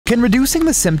Can reducing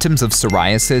the symptoms of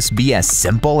psoriasis be as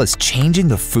simple as changing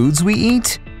the foods we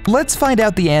eat? Let's find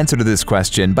out the answer to this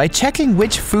question by checking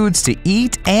which foods to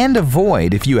eat and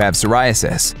avoid if you have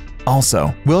psoriasis.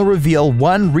 Also, we'll reveal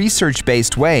one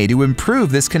research-based way to improve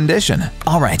this condition.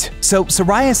 Alright, so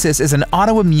psoriasis is an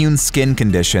autoimmune skin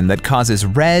condition that causes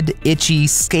red, itchy,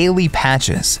 scaly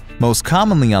patches, most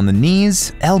commonly on the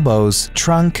knees, elbows,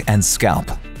 trunk, and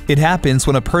scalp. It happens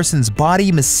when a person's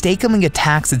body mistakenly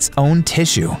attacks its own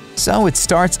tissue, so it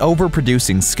starts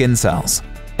overproducing skin cells.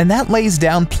 And that lays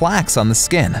down plaques on the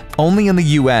skin. Only in the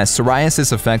US,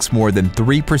 psoriasis affects more than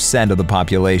 3% of the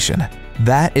population.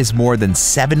 That is more than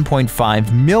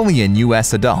 7.5 million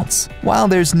US adults. While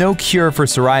there's no cure for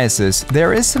psoriasis,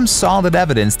 there is some solid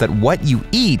evidence that what you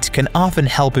eat can often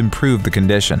help improve the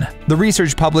condition. The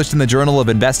research published in the Journal of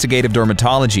Investigative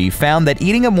Dermatology found that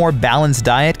eating a more balanced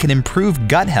diet can improve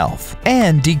gut health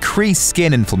and decrease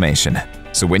skin inflammation.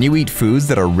 So when you eat foods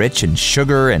that are rich in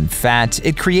sugar and fat,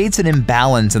 it creates an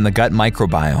imbalance in the gut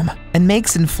microbiome and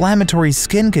makes inflammatory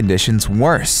skin conditions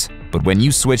worse. But when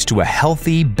you switch to a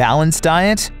healthy, balanced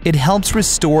diet, it helps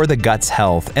restore the gut's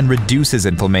health and reduces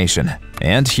inflammation.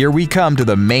 And here we come to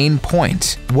the main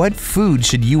point. What food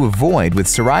should you avoid with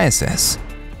psoriasis?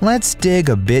 Let's dig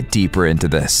a bit deeper into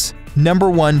this. Number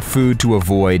 1 food to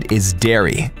avoid is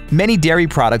dairy. Many dairy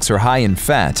products are high in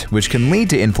fat, which can lead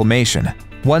to inflammation.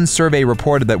 One survey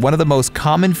reported that one of the most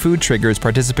common food triggers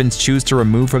participants choose to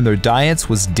remove from their diets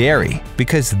was dairy,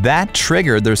 because that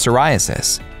triggered their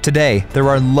psoriasis. Today, there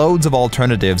are loads of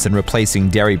alternatives in replacing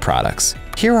dairy products.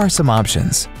 Here are some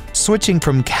options. Switching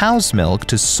from cow's milk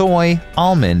to soy,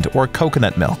 almond, or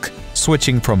coconut milk.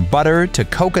 Switching from butter to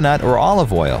coconut or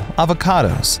olive oil,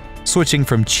 avocados. Switching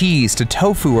from cheese to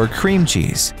tofu or cream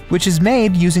cheese, which is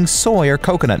made using soy or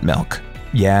coconut milk.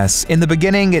 Yes, in the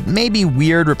beginning, it may be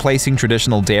weird replacing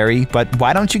traditional dairy, but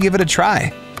why don't you give it a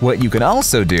try? What you can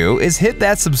also do is hit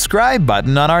that subscribe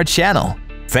button on our channel.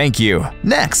 Thank you.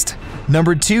 Next.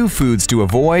 Number 2 foods to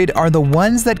avoid are the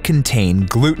ones that contain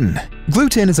gluten.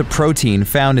 Gluten is a protein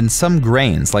found in some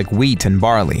grains like wheat and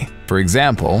barley. For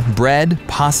example, bread,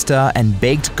 pasta, and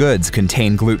baked goods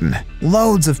contain gluten.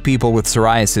 Loads of people with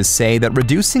psoriasis say that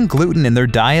reducing gluten in their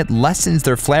diet lessens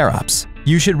their flare-ups.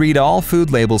 You should read all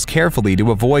food labels carefully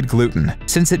to avoid gluten,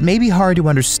 since it may be hard to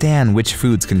understand which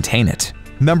foods contain it.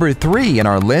 Number 3 in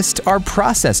our list are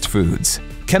processed foods.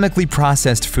 Chemically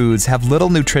processed foods have little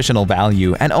nutritional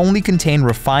value and only contain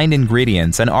refined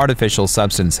ingredients and artificial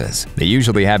substances. They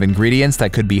usually have ingredients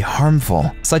that could be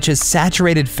harmful, such as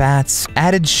saturated fats,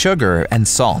 added sugar, and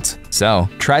salt. So,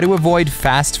 try to avoid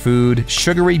fast food,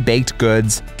 sugary baked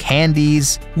goods,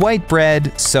 candies, white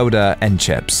bread, soda, and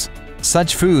chips.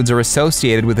 Such foods are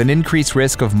associated with an increased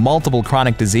risk of multiple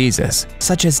chronic diseases,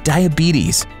 such as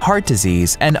diabetes, heart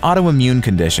disease, and autoimmune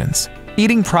conditions.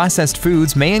 Eating processed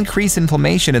foods may increase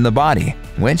inflammation in the body,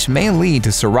 which may lead to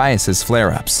psoriasis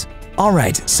flare-ups.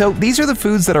 Alright, so these are the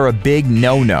foods that are a big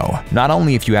no-no, not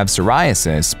only if you have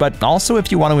psoriasis, but also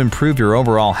if you want to improve your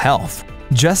overall health.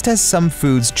 Just as some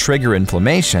foods trigger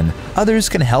inflammation, others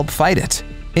can help fight it.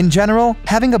 In general,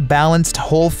 having a balanced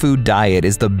whole food diet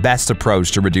is the best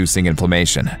approach to reducing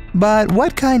inflammation. But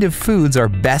what kind of foods are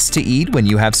best to eat when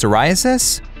you have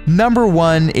psoriasis? Number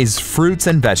 1 is fruits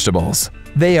and vegetables.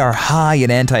 They are high in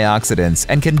antioxidants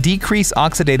and can decrease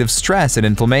oxidative stress and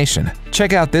inflammation.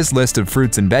 Check out this list of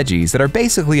fruits and veggies that are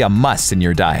basically a must in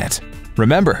your diet.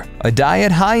 Remember, a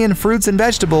diet high in fruits and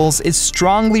vegetables is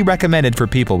strongly recommended for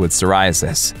people with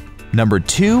psoriasis. Number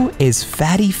 2 is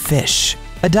fatty fish.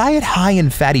 A diet high in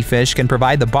fatty fish can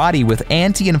provide the body with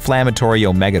anti-inflammatory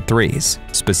omega-3s.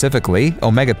 Specifically,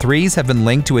 omega-3s have been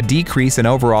linked to a decrease in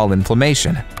overall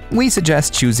inflammation. We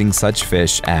suggest choosing such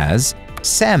fish as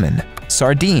salmon,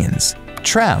 sardines,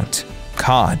 trout,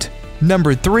 cod.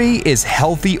 Number 3 is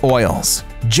healthy oils.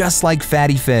 Just like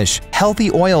fatty fish,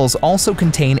 healthy oils also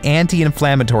contain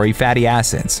anti-inflammatory fatty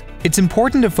acids. It's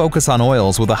important to focus on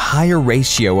oils with a higher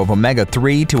ratio of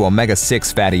omega-3 to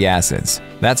omega-6 fatty acids.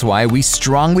 That's why we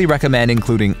strongly recommend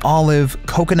including olive,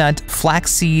 coconut,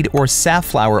 flaxseed, or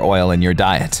safflower oil in your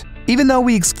diet. Even though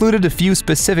we excluded a few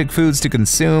specific foods to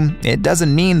consume, it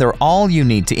doesn't mean they're all you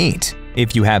need to eat.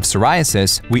 If you have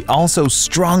psoriasis, we also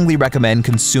strongly recommend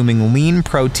consuming lean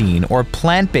protein or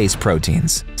plant-based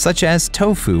proteins, such as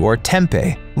tofu or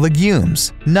tempeh,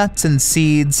 legumes, nuts and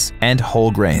seeds, and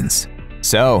whole grains.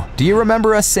 So, do you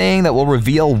remember us saying that we'll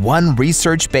reveal one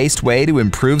research-based way to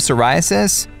improve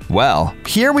psoriasis? Well,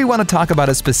 here we want to talk about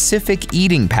a specific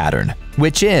eating pattern,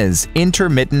 which is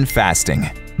intermittent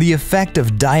fasting. The effect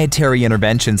of dietary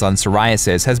interventions on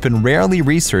psoriasis has been rarely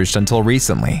researched until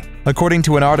recently. According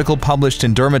to an article published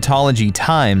in Dermatology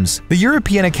Times, the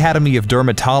European Academy of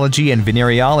Dermatology and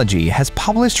Venereology has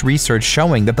published research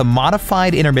showing that the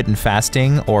modified intermittent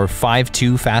fasting or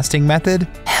 5-2 fasting method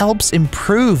helps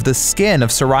improve the skin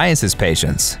of psoriasis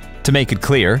patients. To make it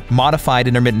clear, modified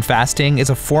intermittent fasting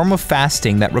is a form of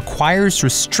fasting that requires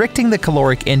restricting the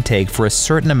caloric intake for a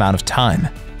certain amount of time.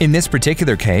 In this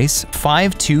particular case,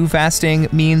 5-2 fasting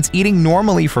means eating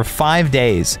normally for 5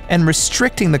 days and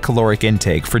restricting the caloric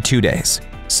intake for 2 days.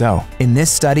 So, in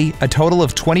this study, a total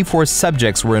of 24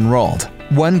 subjects were enrolled.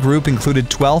 One group included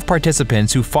 12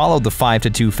 participants who followed the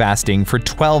 5-2 fasting for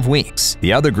 12 weeks.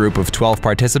 The other group of 12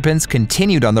 participants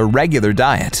continued on the regular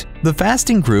diet. The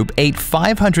fasting group ate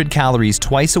 500 calories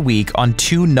twice a week on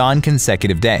 2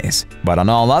 non-consecutive days, but on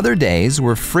all other days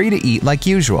were free to eat like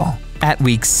usual. At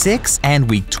week 6 and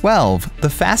week 12, the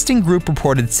fasting group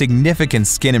reported significant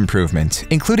skin improvement,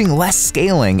 including less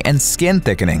scaling and skin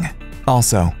thickening.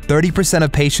 Also, 30%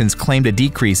 of patients claimed a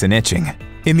decrease in itching.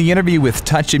 In the interview with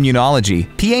Touch Immunology,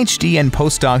 PhD and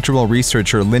postdoctoral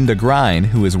researcher Linda Grein,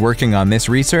 who is working on this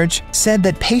research, said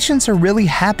that patients are really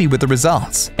happy with the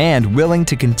results and willing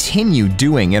to continue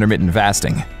doing intermittent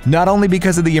fasting, not only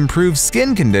because of the improved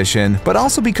skin condition, but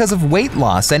also because of weight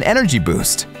loss and energy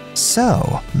boost.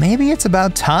 So, maybe it's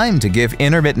about time to give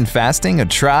intermittent fasting a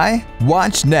try?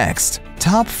 Watch next!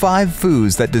 Top 5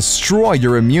 foods that destroy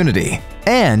your immunity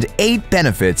and 8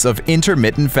 benefits of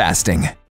intermittent fasting.